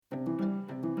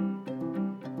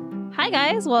Hi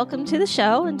guys, welcome to the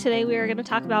show, and today we are going to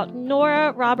talk about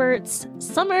Nora Roberts'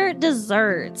 Summer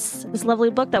Desserts, this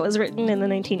lovely book that was written in the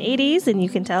 1980s, and you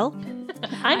can tell.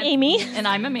 I'm Amy. And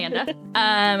I'm Amanda.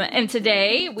 And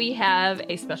today we have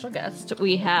a special guest.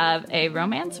 We have a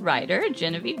romance writer,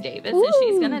 Genevieve Davis, and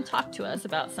she's going to talk to us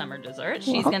about Summer Desserts.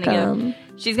 She's going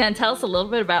to tell us a little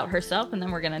bit about herself, and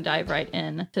then we're going to dive right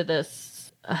into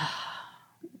this.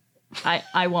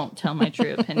 I won't tell my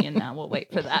true opinion now. We'll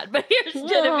wait for that. But here's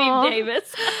Genevieve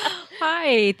Davis.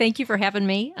 Hi, thank you for having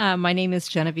me. My name is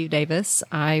Genevieve Davis.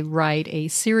 I write a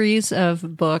series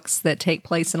of books that take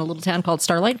place in a little town called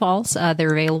Starlight Falls.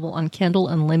 They're available on Kindle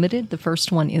Unlimited. The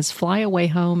first one is Fly Away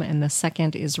Home, and the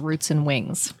second is Roots and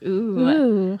Wings.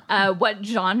 Ooh. What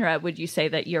genre would you say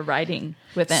that you're writing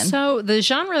within? So the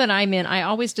genre that I'm in, I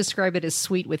always describe it as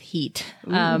sweet with heat.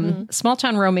 Small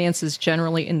town romance is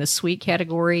generally in the sweet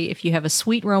category. If you have a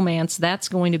sweet romance, that's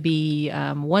going to be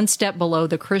one step below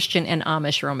the Christian and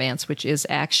Amish romance, which is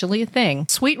actually a thing.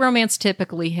 Sweet romance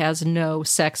typically has no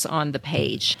sex on the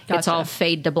page. Gotcha. It's all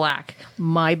fade to black.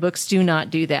 My books do not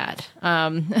do that.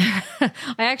 I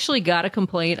actually got a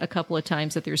complaint a couple of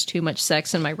times that there's too much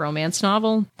sex in my romance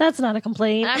novel. That's not a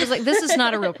complaint. And I was like, this is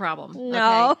not a real problem.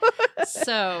 No. Okay?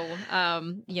 So,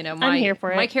 I'm here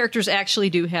for it. My characters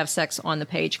actually do have sex on the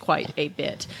page quite a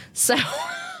bit. So...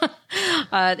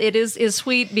 it is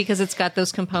sweet because it's got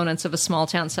those components of a small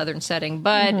town southern setting,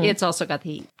 but it's also got the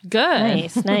heat.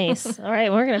 Good. Nice. All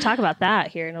right, we're going to talk about that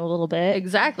here in a little bit.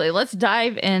 Exactly. Let's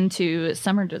dive into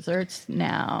Summer Desserts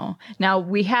now. Now,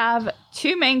 we have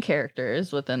two main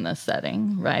characters within this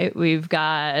setting, right? We've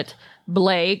got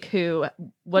Blake, who...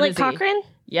 Blake Cochran?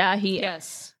 Yeah,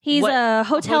 He's a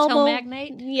hotel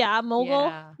magnate? Yeah, mogul,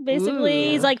 Yeah. basically.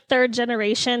 Ooh. He's like third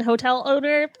generation hotel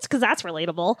owner, because that's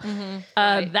relatable.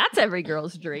 That's every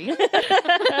girl's dream.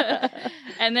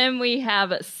 And then we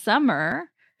have Summer,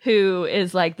 who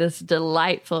is like this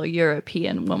delightful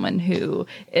European woman who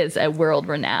is a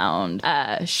world-renowned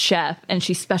chef, and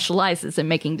she specializes in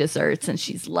making desserts, and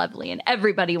she's lovely, and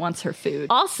everybody wants her food.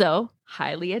 Also,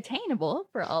 highly attainable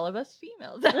for all of us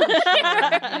females. No,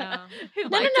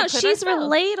 she's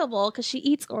relatable because she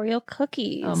eats Oreo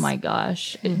cookies. Oh my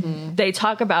gosh. They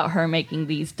talk about her making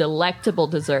these delectable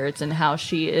desserts and how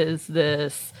she is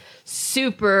this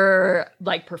super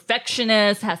like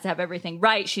perfectionist, has to have everything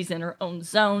right. She's in her own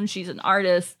zone. She's an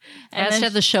artist. And Has to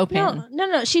have the Chopin.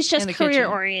 No. She's just In the career kitchen.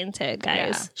 oriented, guys.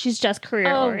 Yeah. She's just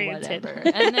career oriented.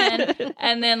 Whatever.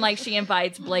 And then like she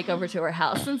invites Blake over to her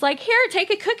house and is like, here,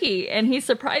 take a cookie. And he's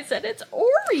surprised that it's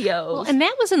Oreos. Well, and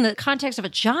that was in the context of a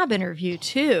job interview,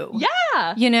 too.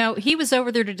 Yeah. You know, he was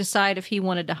over there to decide if he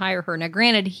wanted to hire her. Now,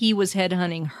 granted, he was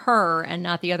headhunting her and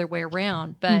not the other way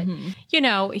around. But, you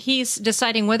know, he's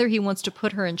deciding whether he wants to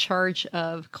put her in charge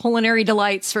of culinary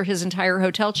delights for his entire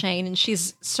hotel chain. And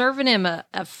she's serving him a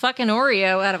fucking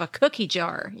Oreo out of a cookie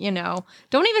jar, you know.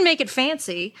 Don't even make it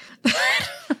fancy.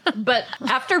 But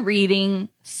after reading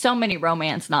so many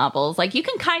romance novels, like you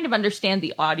can kind of understand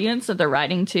the audience that they're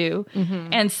writing to.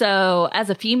 And so as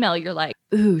a female, you're like,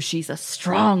 ooh, she's a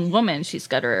strong woman. She's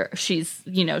got her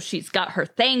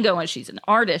thing going. She's an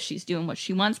artist. She's doing what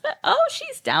she wants. But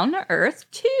she's down to earth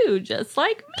too, just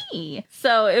like me.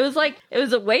 So it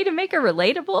was a way to make her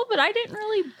relatable, but I didn't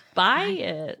really buy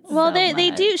it. Well,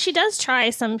 they do. She does try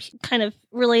some kind of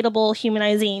relatable,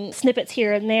 humanizing snippets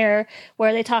here and there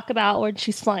where they talk about when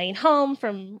she's flying home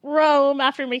from Rome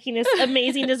after making this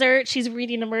amazing dessert. She's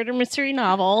reading a murder mystery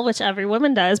novel, which every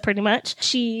woman does pretty much.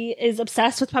 She is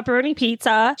obsessed with pepperoni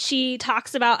pizza. She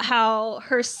talks about how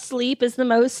her sleep is the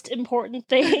most important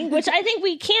thing, which I think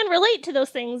we can relate to those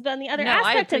things. But on the other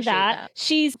aspect of that,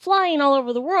 she's flying all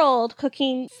over the world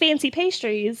cooking fancy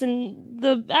pastries, and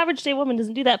the average day woman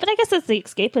doesn't do that. But I guess that's the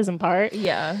escapism part.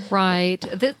 Yeah. Right.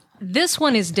 This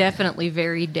one is definitely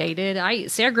very dated. I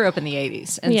grew up in the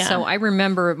 80s. And so I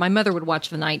remember my mother would watch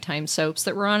the nighttime soaps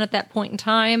that were on at that point in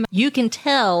time. You can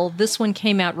tell this one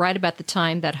came out right about the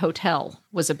time that Hotel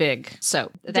was a big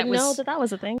soap. Didn't know that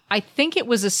was a thing. I think it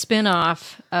was a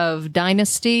spinoff of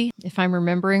Dynasty, if I'm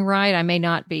remembering right. I may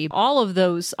not be. All of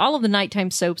the nighttime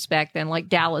soaps back then, like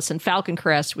Dallas and Falcon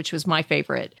Crest, which was my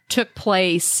favorite, took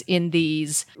place in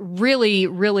these really,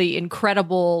 really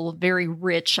incredible, very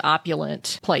rich,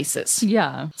 opulent places.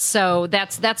 Yeah. So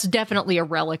that's definitely a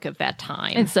relic of that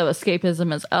time. And so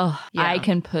escapism is, I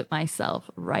can put myself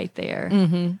right there.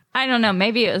 I don't know.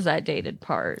 Maybe it was that dated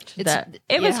part.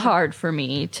 It was hard for me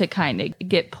to kind of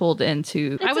get pulled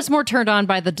into. I was more turned on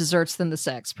by the desserts than the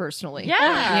sex, personally.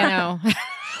 Yeah. You know?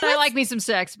 I like me some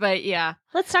sex, but yeah.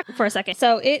 Let's talk for a second.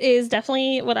 So it is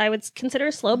definitely what I would consider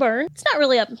a slow burn. It's not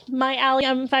really up my alley.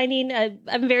 I'm finding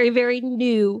I'm very, very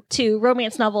new to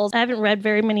romance novels. I haven't read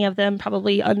very many of them,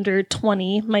 probably under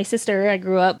 20. My sister, I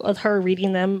grew up with her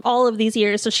reading them all of these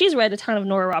years. So she's read a ton of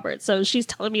Nora Roberts. So she's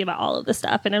telling me about all of this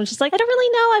stuff. And I'm just like, I don't really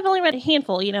know. I've only read a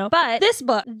handful, you know. But this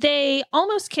book, they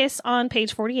almost kiss on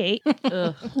page 48.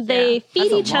 They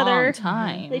feed each other.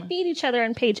 They feed each other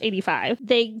on page 85.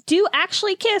 They do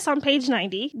actually kiss on page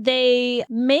 90. They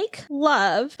make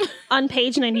love on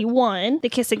page 91. They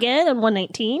kiss again on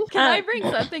 119. Can I bring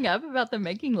something up about the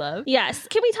making love? Yes.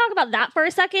 Can we talk about that for a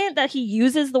second? That he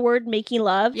uses the word making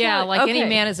love? Yeah, like any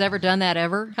man has ever done that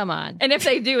ever. Come on. And if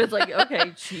they do, it's like,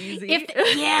 okay, cheesy.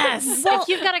 Yes. Well, if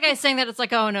you've got a guy saying that, it's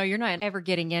like, oh no, you're not ever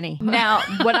getting any. Now,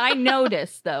 what I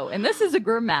noticed though, and this is a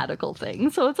grammatical thing,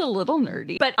 so it's a little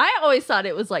nerdy, but I always thought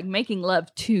it was like making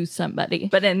love to somebody.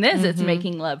 But in this, it's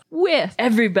making love with.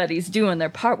 Everybody's doing their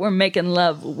part. We're making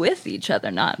love with each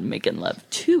other, not making love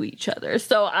to each other.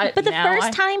 So But the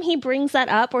first time he brings that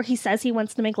up, or he says he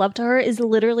wants to make love to her, is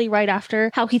literally right after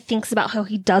how he thinks about how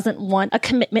he doesn't want a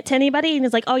commitment to anybody. And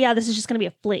he's like, oh yeah, this is just going to be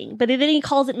a fling. But then he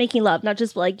calls it making love, not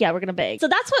just like, yeah, we're going to beg. So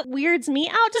that's what weirds me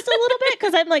out just a little bit,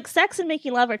 because I'm like, sex and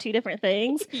making love are two different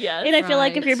things. Yes, and I feel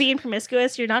like if you're being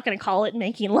promiscuous, you're not going to call it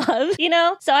making love, you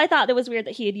know? So I thought it was weird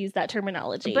that he had used that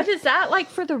terminology. But is that like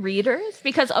for the readers?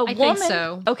 Because I think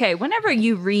so. Okay, whenever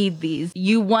you read these,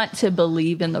 you want to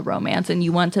believe in the romance and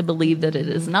you want to believe that it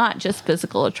is not just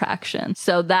physical attraction.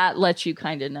 So that lets you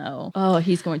kind of know, oh,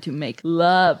 he's going to make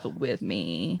love with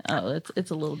me. Oh,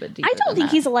 it's a little bit deeper. I don't think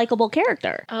he's a likable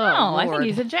character. Oh, I think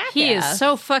he's a jackass. He is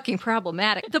so fucking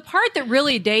problematic. The part that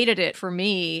really dated it for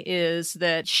me is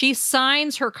that she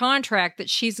signs her contract that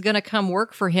she's going to come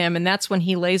work for him, and that's when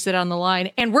he lays it on the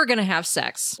line, and we're going to have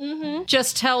sex.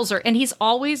 Just tells her, and he's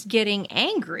always getting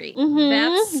angry.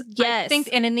 That's, yes. I think,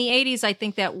 and in the 80s, I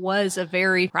think that was a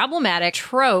very problematic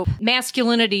trope.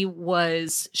 Masculinity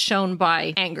was shown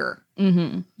by anger.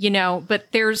 You know, but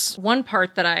there's one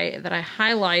part that I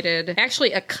highlighted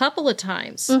actually a couple of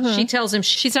times. She tells him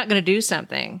she's not going to do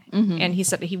something. And he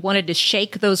said he wanted to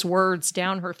shake those words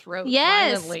down her throat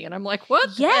violently. And I'm like,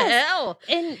 what the hell?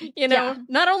 And you know,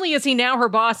 not only is he now her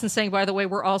boss and saying, by the way,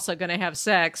 we're also going to have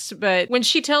sex, but when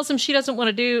she tells him she doesn't want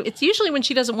to do, it's usually when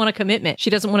she doesn't want a commitment. She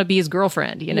doesn't want to be his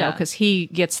girlfriend, you know, because he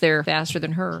gets there faster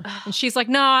than her. And she's like,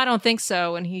 no, I don't think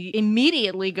so. And he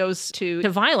immediately goes to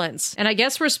violence. And I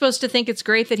guess we're supposed to think it's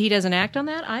great that he doesn't act on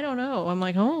that. I don't know. I'm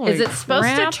like, oh, is it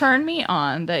supposed to turn me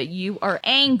on that you are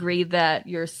angry that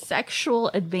your sexual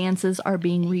advances are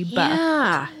being rebuffed?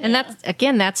 Yeah. And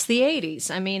that's the 80s.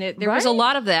 I mean, there was a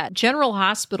lot of that. General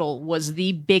Hospital was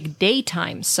the big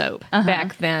daytime soap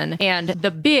back then. And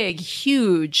the big,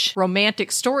 huge romantic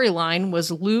storyline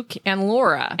was Luke and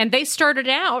Laura. And they started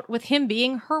out with him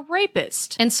being her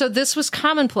rapist. And so this was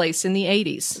commonplace in the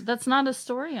 80s. That's not a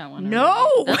story I want to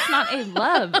read. That's not a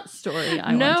love story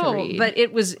I want to read. But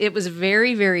it was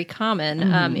very, very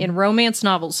common in romance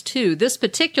novels too. This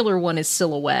particular one is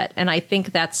Silhouette, and I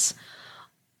think that's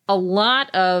a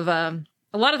lot of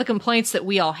the complaints that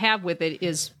we all have with it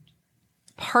is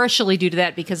partially due to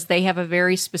that because they have a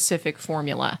very specific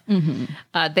formula.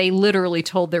 They literally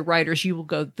told their writers, you will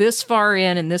go this far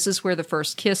in, and this is where the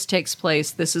first kiss takes place.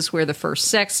 This is where the first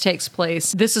sex takes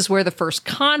place. This is where the first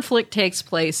conflict takes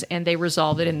place, and they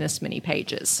resolve it in this many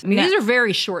pages. I mean, these are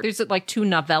very short. There's like 2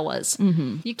 novellas.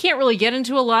 You can't really get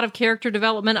into a lot of character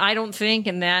development, I don't think,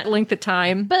 in that length of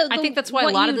time. But I think that's why a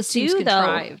lot of this seems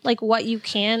contrived. Like what you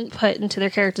can put into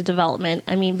their character development,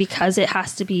 I mean, because it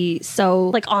has to be so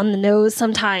like on the nose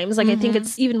sometimes. Like I think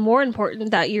it's even more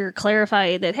important that you're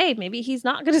clarified that, hey, maybe he's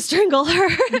not going to strangle her.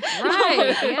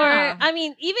 Right. Or I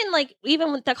mean,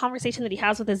 even with the conversation that he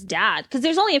has with his dad, because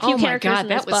there's only a few characters in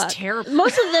this book. That was terrible.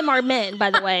 Most of them are men, by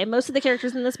the way. Most of the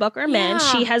characters in this book are men.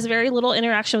 She has very little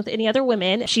interaction with any other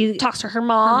women. She talks to her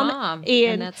mom,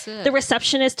 and that's it. The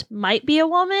receptionist might be a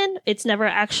woman. It's never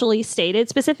actually stated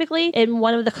specifically. And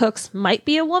one of the cooks might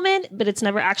be a woman, but it's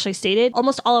never actually stated.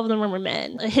 Almost all of them are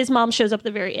men. His mom shows up at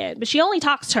the very end, but she only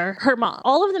talks to her mom.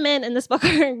 All of the men in this book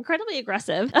are incredibly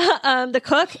aggressive. The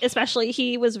cook, especially,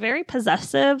 he was very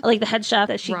possessive. Like the head chef,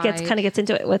 that she gets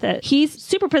into it with it. He's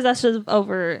super possessive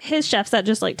over his chefs that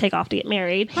just like take off to get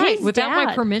married. Right. Without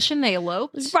my permission, they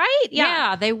eloped. Right?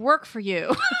 Yeah, they work for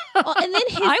you. Well, and then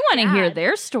I want to hear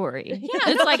their story. Yeah,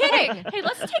 it's like, hey,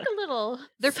 let's take a little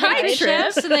They're side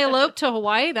trips and they elope to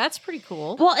Hawaii. That's pretty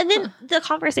cool. Well, and then the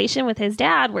conversation with his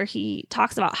dad where he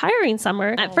talks about hiring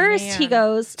Summer. At first, he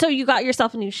goes, so you got got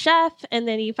yourself a new chef. And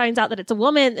then he finds out that it's a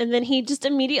woman. And then he just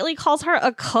immediately calls her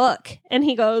a cook. And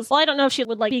he goes, well, I don't know if she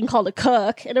would like being called a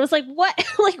cook. And it was like, what?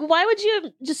 Like, why would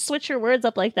you just switch your words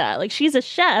up like that? Like, she's a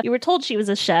chef. You were told she was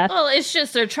a chef. Well, it's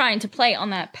just they're trying to play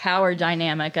on that power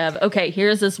dynamic of, okay,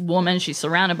 here's this woman. She's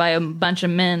surrounded by a bunch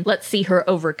of men. Let's see her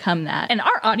overcome that. And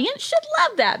our audience should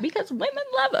love that because women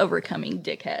love overcoming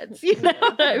dickheads. You know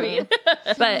what I mean?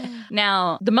 But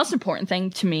now, the most important thing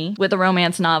to me with a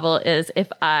romance novel is if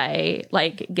I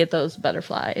like get those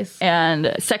butterflies,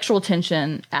 and sexual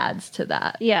tension adds to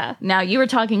that. Yeah. Now, you were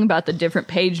talking about the different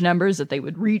page numbers that they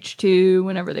would reach to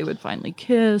whenever they would finally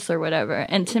kiss or whatever.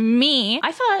 And to me,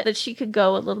 I thought that she could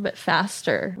go a little bit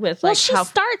faster with Well, like she how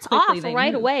starts quickly off they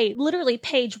right move. away, literally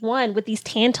page 1 with these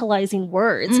tantalizing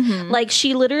words. Like,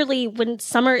 she literally, when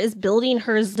Summer is building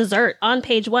her dessert on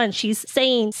page 1, she's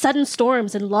saying sudden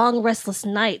storms and long restless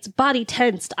nights, body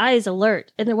tensed, eyes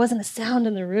alert, and there wasn't a sound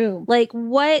in the room. Like,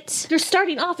 what? They're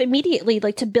starting off immediately,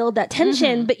 like, to build that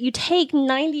tension, but you take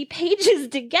 90 pages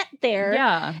to get there.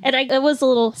 Yeah. And it was a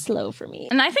little slow for me.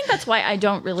 And I think that's why I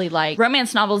don't really like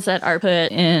romance novels that are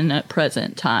put in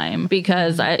present time,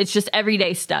 because it's just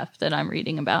everyday stuff that I'm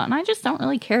reading about. And I just don't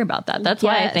really care about that. That's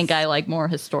why I Yes. think I like more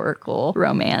historical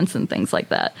romance and things like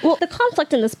that. Well, the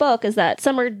conflict in this book is that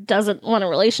Summer doesn't want a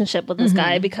relationship with this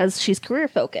guy because she's career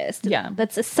focused. Yeah.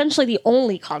 That's essentially the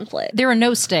only conflict. There are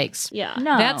no stakes. Yeah.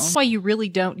 No. That's why you really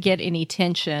don't get any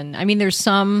tension. I mean, there's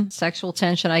some sexual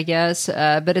tension, I guess,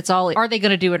 but it's all, are they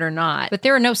going to do it or not? But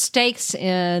there are no stakes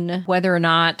in whether or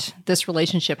not this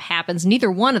relationship happens.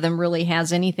 Neither one of them really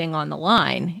has anything on the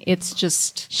line. It's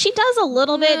just, She does a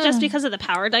little bit just because of the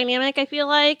power dynamic, I feel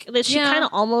like. That she Yeah. kind of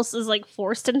almost is like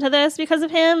forced into this because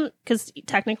of him, because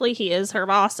technically he is her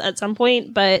boss at some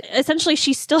point, but essentially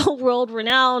she's still world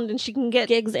renowned and she can get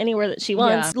gigs anywhere that she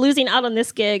wants. Yeah. Losing out on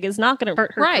this gig is not going to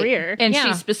hurt her Right. career. And Yeah.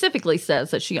 she specifically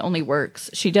says that she only works,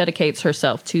 she dedicates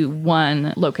herself to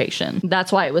one location.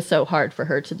 That's why it was so hard for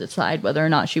her to decide whether or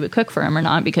not she would cook for him or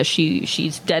not, because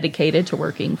she's dedicated to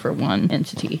working for one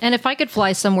entity. and if I could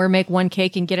fly somewhere, make one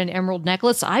cake, and get an emerald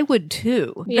necklace, I would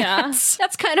too. Yeah.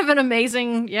 That's kind of an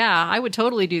amazing, yeah, I would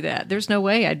totally do that. There's no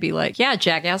way I'd be like, yeah,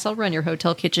 jackass, I'll run your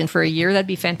hotel kitchen for a year. That'd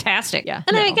be fantastic. Yeah.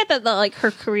 And I get that like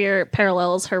her career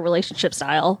parallels her relationship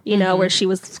style, you know, where she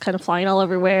was kind of flying all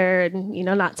everywhere and, you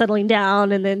know, not settling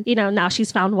down. And then, you know, now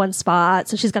she's found one spot.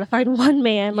 So she's got to find one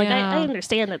man. Like, Yeah. I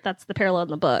understand that that's the parallel in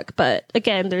the book. But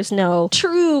again, there's no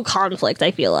true conflict,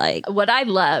 I feel like. What I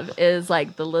love is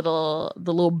like the little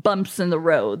bumps in the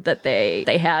road that they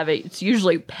have. It's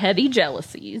usually petty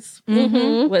jealousies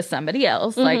with somebody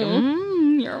else. Like,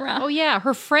 you're around. Oh, yeah.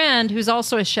 Her friend, who's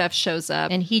also a chef, shows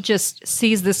up and he just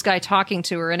sees this guy talking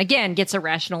to her and again gets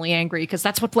irrationally angry because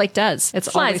that's what Blake does. It's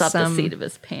Flies always off the some... seat of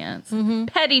his pants.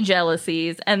 Petty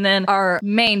jealousies. And then our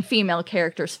main female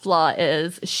character's flaw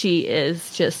is she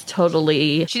is just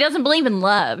totally, she doesn't believe in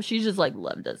love. She's just like,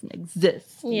 love doesn't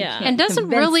exist. You Yeah. can't And doesn't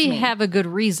convince really me. have a good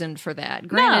reason for that.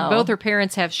 Granted, No. both her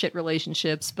parents have shit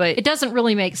relationships, but it doesn't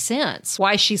really make sense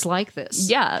why she's like this.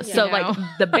 Yeah. So, You know? like,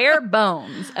 the bare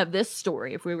bones of this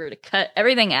story, if we were to cut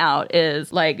everything out,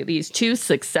 is like these two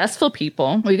successful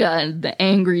people. We got the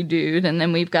angry dude, and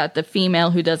then we've got the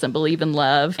female who doesn't believe in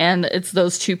love. And it's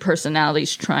those two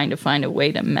personalities trying to find a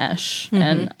way to mesh.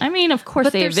 And I mean, of course,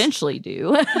 But they there's- eventually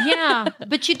do. Yeah,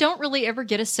 but you don't really ever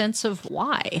get a sense of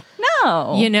why.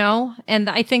 No. You know? And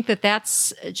I think that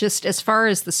that's just, as far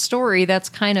as the story, that's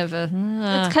kind of a...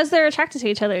 It's because they're attracted to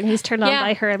each other and he's turned on Yeah.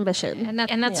 by her ambition.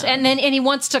 and he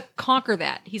wants to conquer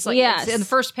that. He's like, Yes. it's in the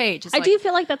first page. It's I like, do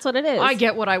feel like that's what it is. I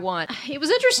get what I want. It was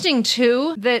interesting,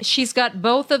 too, that she's got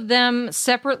both of them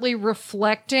separately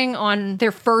reflecting on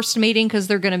their first meeting because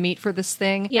they're going to meet for this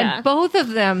thing. Yeah. And both of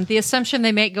them, the assumption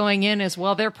they make going in is,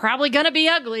 well, they're probably going to be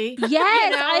ugly. Yes,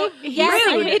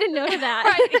 I Rude. made a note of that.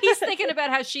 Right. He's thinking about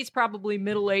how she's probably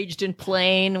middle-aged and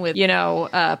plain with,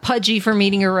 pudgy for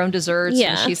meeting her own desserts.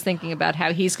 Yeah. And she's thinking about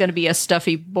how he's going to be a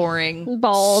stuffy, boring,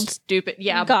 Bald. stupid,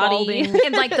 Gaudy. balding.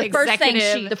 And like the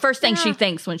first thing she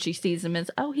thinks when she sees him is,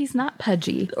 oh, he's not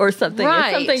pudgy or something.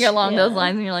 Right. Or something along Yeah. those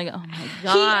lines. And you're like, oh my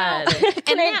God.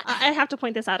 And I have to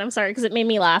point this out. I'm sorry because it made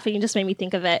me laugh and you just made me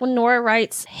think of it. When Nora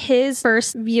writes his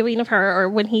first viewing of her, or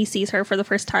when he sees her for the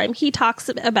first time, he talks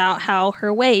about how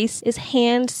her waist is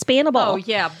hand spannable. Oh,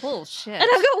 yeah, bullshit. And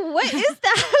I go, what is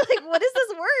that? Like, what is this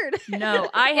word? No,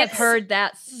 I have heard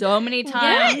that so many Yeah,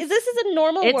 times. this is a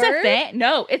normal It's word. a thing.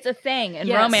 No, it's a thing in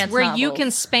Yes, romance where novels. you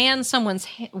can span someone's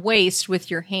waist with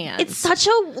your hands. It's such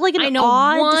a an I know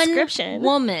odd one description.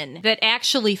 woman that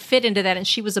actually fit into that, and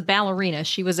she was a ballerina. ballerina.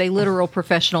 She was a literal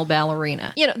professional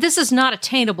ballerina. You know, this is not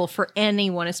attainable for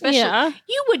anyone, especially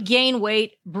you would gain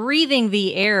weight breathing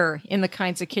the air in the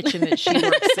kinds of kitchen that she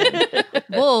works in.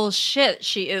 Bullshit.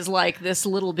 She is like this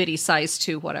little bitty size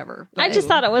 2, whatever. I just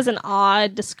thought it was an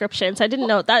odd description. So I didn't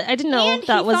know that. I didn't know And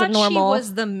that he was a thought normal. She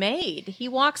was the maid. He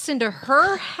walks into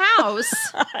her house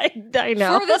I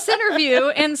know. for this interview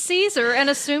and sees her and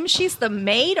assumes she's the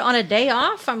maid on a day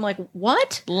off. I'm like,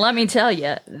 what? Let me tell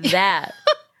you,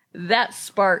 that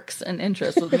sparks an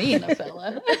interest with me in a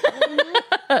fella.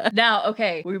 Now,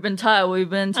 okay, we've been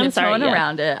tiptoeing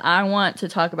around it. I want to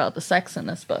talk about the sex in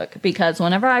this book because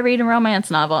whenever I read a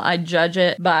romance novel, I judge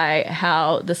it by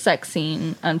how the sex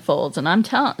scene unfolds. And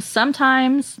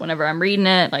sometimes whenever I'm reading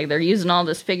it, like they're using all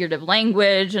this figurative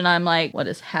language, and I'm like, what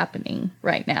is happening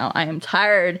right now? I am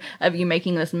tired of you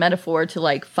making this metaphor to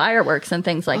like fireworks and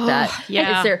things like that.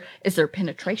 Yeah. Is there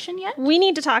penetration yet? We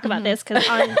need to talk about this because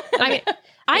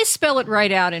I spell it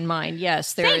right out in mine.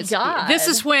 Yes, there Thank is. God. This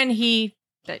is when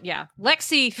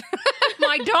Lexi,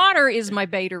 my daughter is my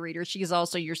beta reader. She's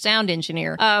also your sound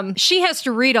engineer. She has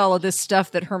to read all of this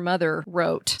stuff that her mother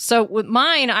wrote. So with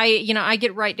mine, I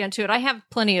get right down to it. I have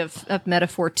plenty of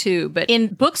metaphor too, but in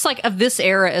books like of this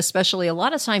era, especially, a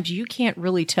lot of times you can't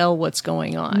really tell what's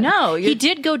going on. No, he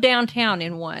did go downtown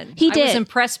in one. He I did. was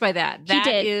impressed by that. That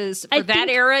did. is I for that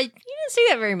think- era. You didn't see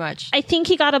that very much. I think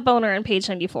he got a boner on page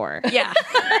 94. Yeah.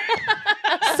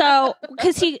 So,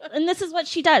 and this is what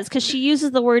she does, because she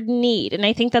uses the word need, and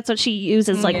I think that's what she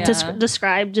uses, like, to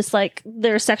describe just, like,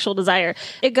 their sexual desire.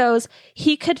 It goes,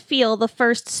 he could feel the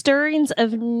first stirrings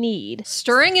of need.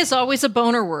 Stirring is always a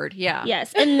boner word. Yeah.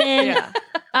 Yes, and then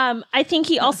I think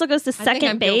he also goes to think I'm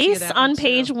second guilty of base that on one,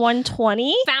 page too.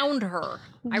 120. Found her.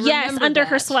 I Yes, remember under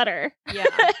her that. sweater. Yeah,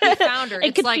 he found her.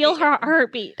 It could feel her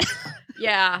heartbeat.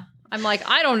 Yeah. I'm like,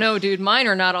 I don't know, dude. Mine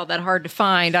are not all that hard to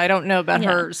find. I don't know about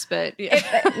hers, but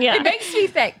Yeah. It makes me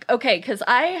think, okay, because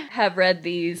I have read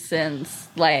these since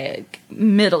like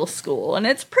middle school, and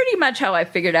it's pretty much how I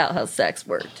figured out how sex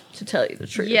worked, to tell you the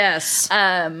truth. yes.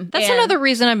 That's That's another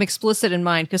reason I'm explicit in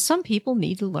mine, because some people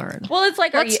need to learn. Well, it's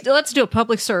like, Let's do a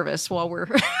public service while we're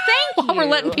we're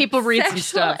letting people read some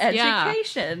stuff. Yeah.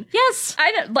 Education. Yes.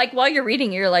 I don't, like, while you're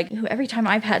reading, you're like, "Ooh, every time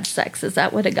I've had sex, is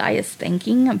that what a guy is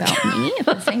thinking about me at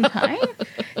the same time?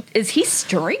 Is he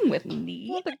stirring with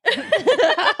me?"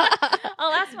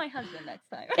 I'll ask my husband next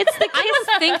time. It's the I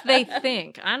don't think they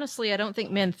think. Honestly, I don't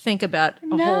think men think about a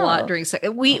No. whole lot during sex.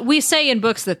 We say in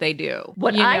books that they do.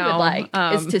 What you I know, would like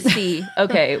is to see,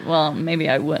 okay, well, maybe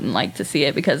I wouldn't like to see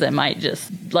it because it might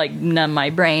just like numb my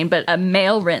brain, but a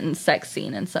male written sex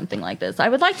scene in something like this. I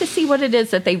would like to see what it is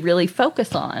that they really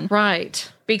focus on.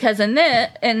 Right. Because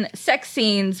in sex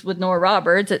scenes with Nora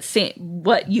Roberts, it's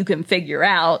what you can figure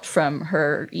out from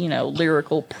her,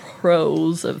 lyrical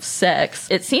prose of sex.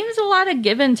 It seems a lot of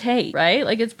give and take, right?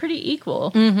 Like it's pretty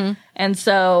equal. Mm-hmm. And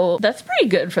so that's pretty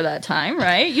good for that time,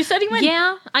 right? You said he went.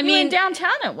 Yeah, I mean, went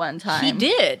downtown at one time. He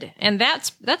did, and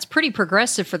that's pretty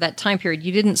progressive for that time period.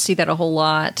 You didn't see that a whole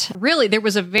lot. Really, there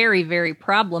was a very, very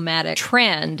problematic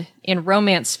trend in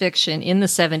romance fiction in the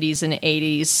 70s and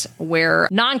 80s where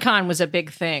non-con was a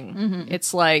big thing. Mm-hmm.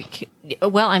 It's like,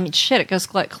 well, I mean, shit, it goes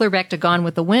clear back to Gone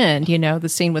with the Wind, the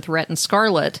scene with Rhett and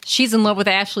Scarlett. She's in love with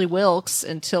Ashley Wilkes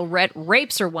until Rhett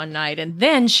rapes her one night, and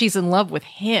then she's in love with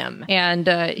him. And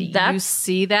you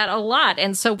see that a lot.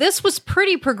 And so this was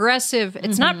pretty progressive.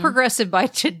 It's not progressive by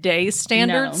today's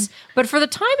standards, but for the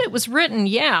time it was written,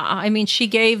 I mean, she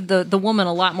gave the woman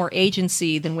a lot more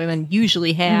agency than women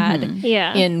usually had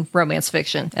in romance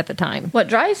fiction at the time. What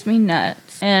drives me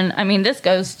nuts, and I mean, this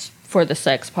goes for the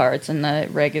sex parts and the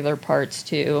regular parts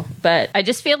too, but I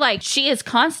just feel like she is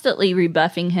constantly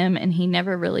rebuffing him and he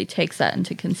never really takes that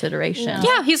into consideration.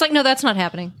 Yeah, he's like, no, that's not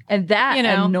happening. And that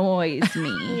annoys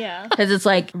me. Yeah. Because it's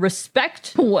like,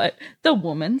 respect what the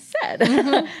woman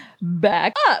said.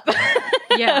 Back up.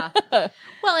 Yeah.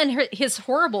 Well, and his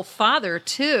horrible father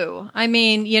too. I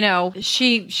mean,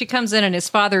 she comes in and his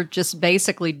father just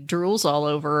basically drools all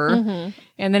over her. Mm-hmm.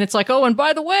 And then it's like, oh, and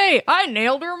by the way, I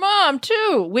nailed her mom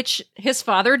too, which his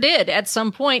father did at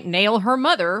some point nail her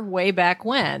mother way back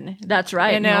when. That's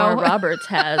right. Nora Roberts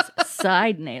has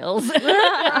side nails in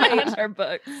her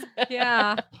books.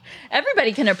 Yeah.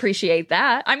 Everybody can appreciate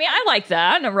that. I mean, I like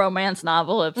that in a romance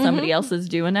novel if somebody else is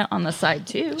doing it on the side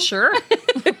too. Sure.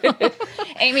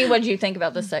 Amy, what did you think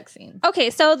about the sex scene? Okay,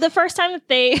 so the first time that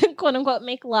they quote unquote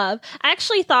make love, I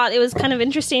actually thought it was kind of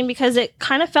interesting because it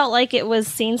kind of felt like it was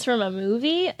scenes from a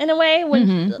movie in a way.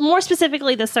 When more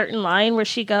specifically, the certain line where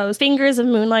she goes, "Fingers of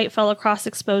moonlight fell across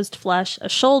exposed flesh, a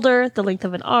shoulder, the length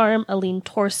of an arm, a lean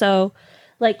torso,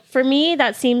 Like for me,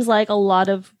 that seems like a lot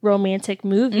of romantic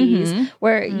movies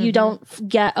where you don't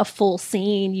get a full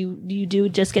scene. You do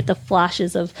just get the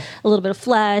flashes of a little bit of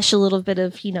flesh, a little bit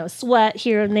of, sweat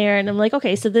here and there. And I'm like,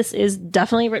 okay, so this is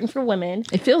definitely written for women.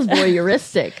 It feels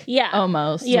voyeuristic. Yeah.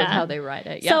 Almost. Yeah. With how they write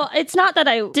it. Yeah. So it's not that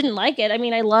I didn't like it. I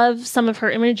mean, I love some of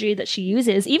her imagery that she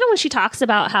uses. Even when she talks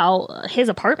about how his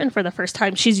apartment for the first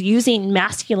time, she's using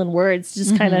masculine words to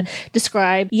just kind of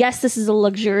describe, yes, this is a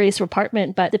luxurious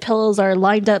apartment, but the pillows are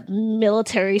lined up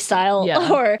military style.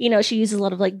 Yeah. Or, she uses a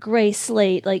lot of like gray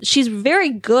slate. Like she's very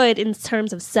good in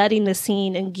terms of setting the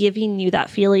scene and giving you that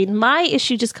feeling. My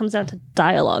issue just comes down to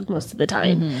dialogue most of the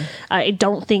time. I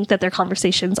don't think that their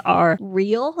conversations are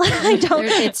real.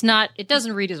 It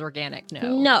doesn't read as organic.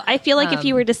 No, I feel like if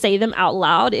you were to say them out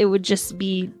loud, it would just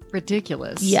be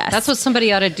ridiculous. Yes. That's what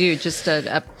somebody ought to do. Just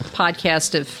a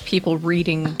podcast of people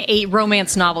reading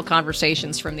romance novel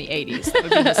conversations from the 80s. That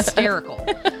would be hysterical.